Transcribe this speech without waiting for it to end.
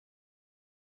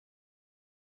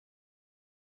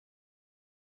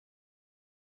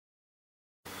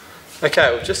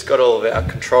Okay, we've just got all of our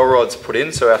control rods put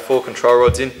in, so our 4 control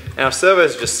rods in. And our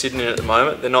servos are just sitting in at the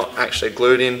moment, they're not actually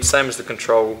glued in, same as the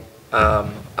control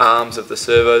arms of the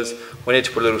servos. We need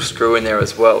to put a little screw in there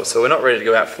as well. So we're not ready to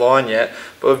go out flying yet,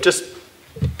 but we've just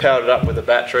powered it up with a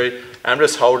battery. And I'm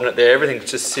just holding it there, everything's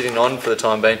just sitting on for the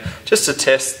time being, just to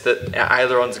test that our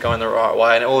ailerons are going the right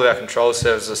way and all of our control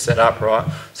servos are set up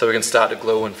right, so we can start to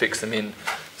glue and fix them in.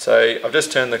 So I've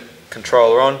just turned the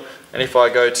controller on, and if I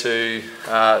go to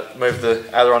move the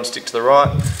aileron stick to the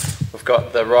right, we've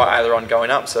got the right aileron going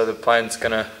up, so the plane's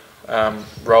going to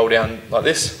roll down like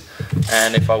this.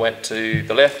 And if I went to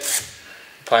the left,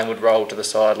 the plane would roll to the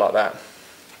side like that.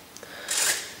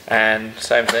 And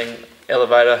same thing,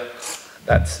 elevator,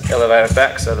 that's elevator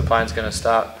back, so the plane's going to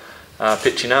start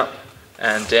pitching up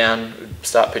and down,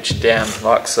 start pitching down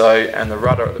like so. And the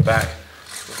rudder at the back,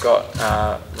 we've got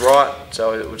right,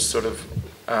 so it would sort of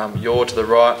yaw to the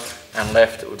right, and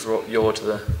left, it would yaw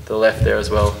to the left there as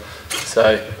well.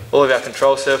 So all of our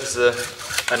control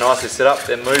surfaces are nicely set up,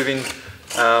 they're moving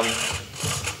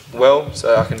well,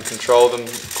 so I can control them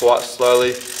quite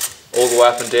slowly all the way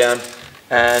up and down.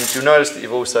 And you'll notice that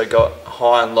you've also got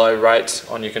high and low rates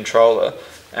on your controller,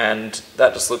 and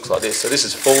that just looks like this. So this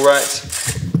is full rate,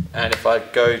 and if I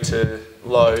go to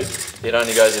low, it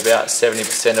only goes about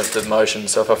 70% of the motion.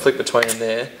 So if I flick between them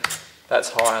there, that's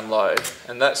high and low,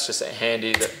 and that's just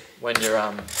handy that when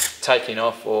you're taking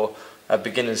off or a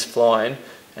beginner's flying,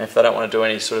 and if they don't want to do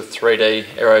any sort of 3D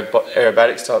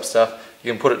aerobatics type stuff,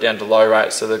 you can put it down to low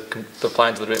rate so the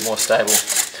plane's a little bit more stable.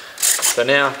 So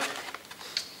now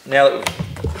that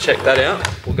we've checked that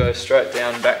out, we'll go straight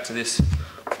down back to this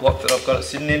block that I've got it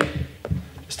sitting in.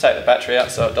 Just take the battery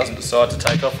out so it doesn't decide to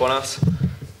take off on us.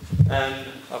 And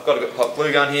I've got a hot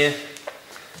glue gun here,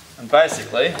 and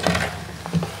basically I'll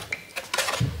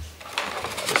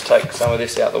just take some of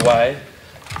this out the way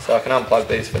so I can unplug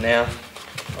these for now.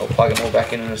 I'll plug them all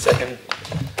back in a second.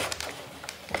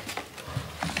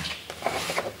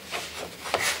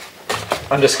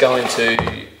 I'm just going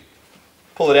to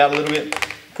pull it out a little bit,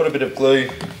 put a bit of glue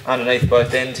underneath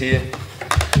both ends here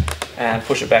and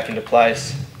push it back into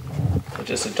place. So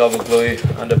just a double glue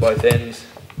under both ends.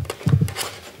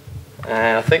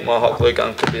 And I think my hot glue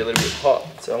gun could be a little bit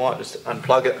hot, so I might just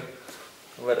unplug it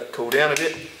and let it cool down a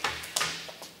bit.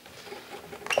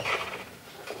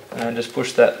 And just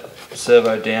push that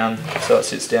servo down so it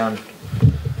sits down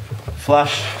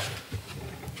flush.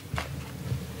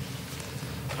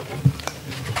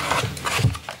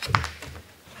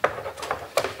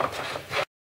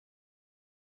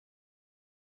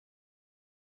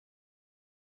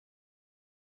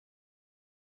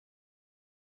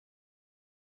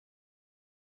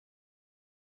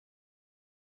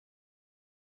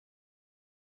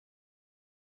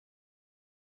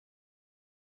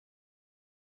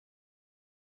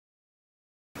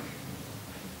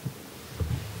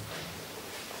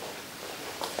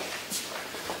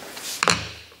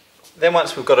 Then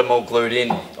once we've got them all glued in,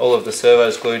 all of the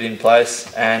servos glued in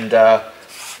place, and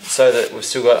so that we've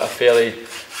still got a fairly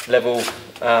level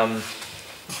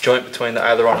joint between the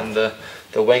aileron and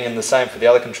the wing, and the same for the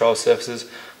other control surfaces,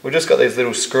 we've just got these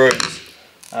little screws,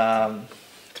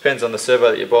 depends on the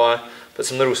servo that you buy, but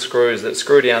some little screws that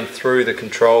screw down through the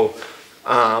control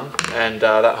arm, and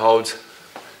that holds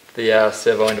the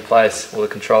servo into place, or the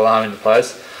control arm into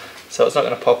place, so it's not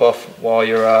going to pop off while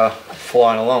you're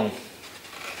flying along.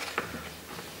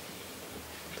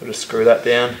 So just screw that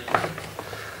down.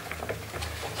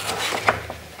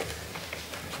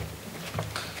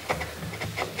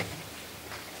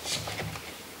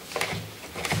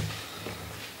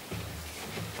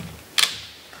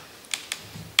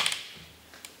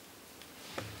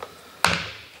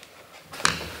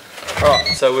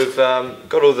 Alright, so we've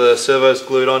got all the servos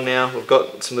glued on now. We've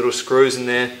got some little screws in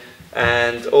there,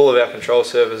 and all of our control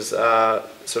servos are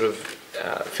sort of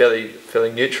fairly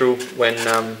neutral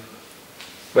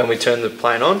when we turn the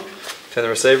plane on, turn the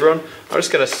receiver on. I'm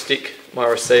just going to stick my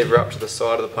receiver up to the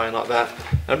side of the plane like that.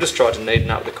 And I've just tried to neaten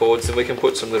up the cords, and we can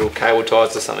put some little cable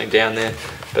ties or something down there.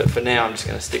 But for now I'm just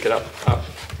going to stick it up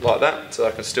like that so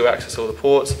I can still access all the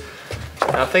ports.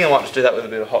 And I think I might just do that with a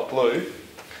bit of hot glue.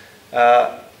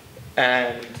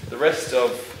 And the rest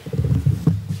of,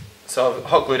 so I've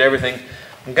hot glued everything.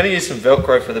 I'm going to use some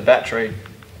Velcro for the battery.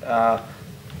 So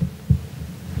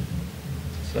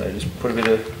just put a bit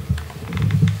of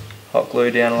hot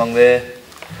glue down along there.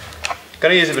 I'm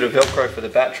going to use a bit of Velcro for the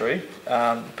battery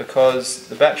because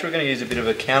the battery we're going to use a bit of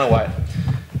a counterweight,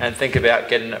 and think about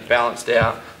getting it balanced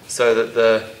out so that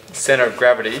the centre of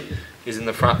gravity is in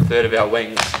the front third of our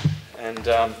wings. And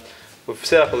we've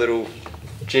set up a little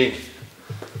jig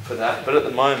for that, but at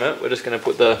the moment we're just going to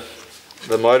put the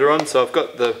the motor on. So I've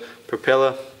got the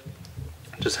propeller,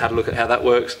 just had a look at how that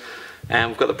works, and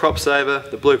we've got the prop saver,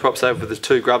 the blue prop saver with the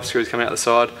 2 grub screws coming out the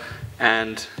side,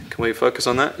 and can we focus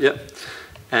on that? Yep.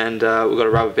 And we've got a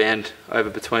rubber band over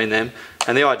between them,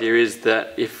 and the idea is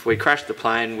that if we crash the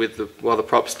plane with while the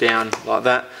prop's down like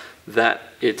that, that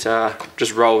it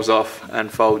just rolls off and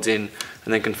folds in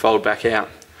and then can fold back out.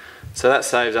 So that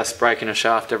saves us breaking a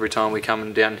shaft every time we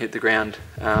come down and hit the ground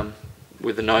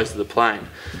with the nose of the plane.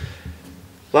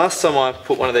 Last time I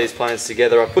put one of these planes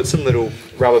together, I put some little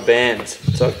rubber bands.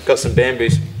 So I've got some bamboo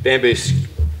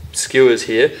skewers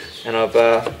here, and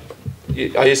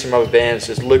I use some rubber bands,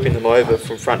 just looping them over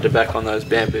from front to back on those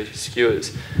bamboo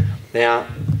skewers. Now,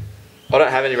 I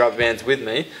don't have any rubber bands with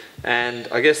me, and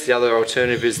I guess the other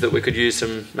alternative is that we could use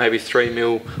some maybe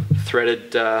 3mm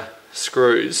threaded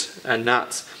screws and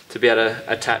nuts to be able to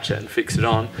attach it and fix it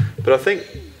on. But I think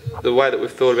the way that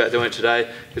we've thought about doing it today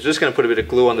is we're just going to put a bit of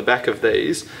glue on the back of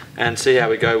these and see how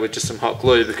we go with just some hot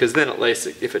glue, because then at least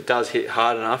if it does hit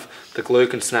hard enough, the glue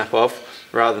can snap off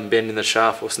rather than bending the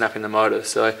shaft or snapping the motor.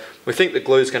 So we think the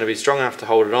glue is going to be strong enough to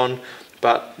hold it on,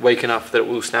 but weak enough that it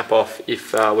will snap off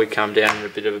if we come down in a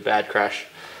bit of a bad crash.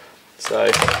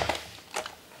 So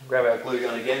grab our glue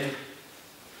gun again,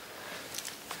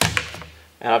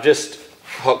 and I've just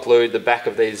hot glued the back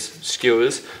of these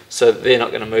skewers so that they're not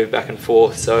going to move back and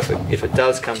forth. So if it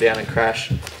does come down and crash,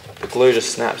 the glue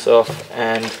just snaps off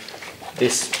and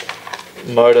this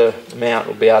motor mount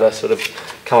will be able to sort of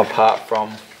come apart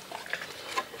from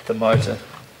the motor.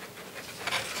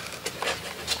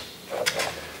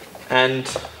 And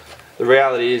the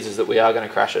reality is that we are going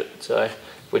to crash it, so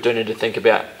we do need to think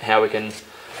about how we can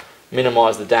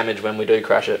minimise the damage when we do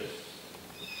crash it.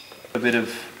 A bit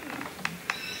of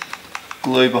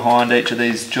glue behind each of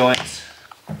these joints,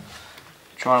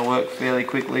 trying to work fairly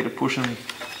quickly to push them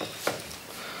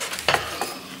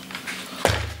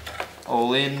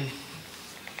all in.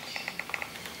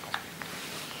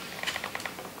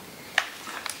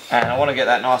 And I want to get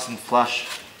that nice and flush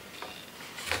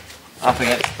up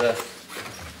against the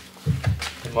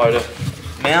motor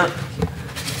mount,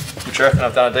 which I reckon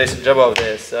I've done a decent job of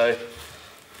there. So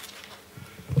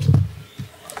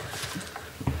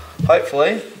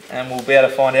hopefully, and we'll be able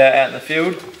to find out in the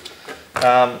field,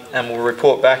 and we'll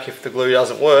report back if the glue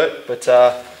doesn't work. But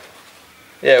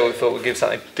yeah, we thought we'd give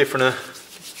something different a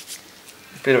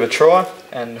bit of a try,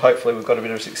 and hopefully we've got a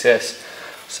bit of success.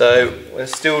 So we're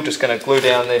still just going to glue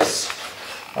down this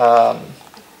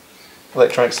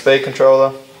electronic speed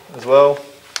controller as well.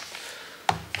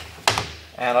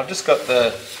 And I've just got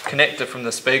the connector from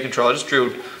the speed controller. I just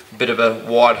drilled a bit of a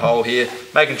wide hole here,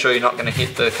 making sure you're not going to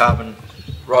hit the carbon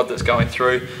rod that's going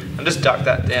through, and just duck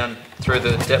that down through the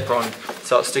Depron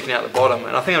so it's sticking out the bottom.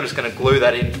 And I think I'm just going to glue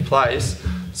that into place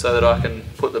so that I can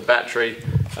put the battery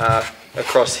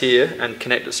across here and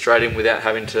connect it straight in without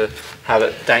having to have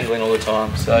it dangling all the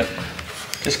time. So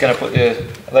just going to put the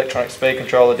electronic speed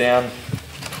controller down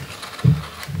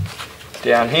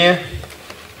here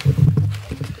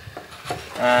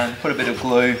and put a bit of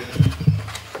glue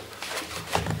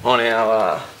on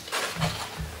our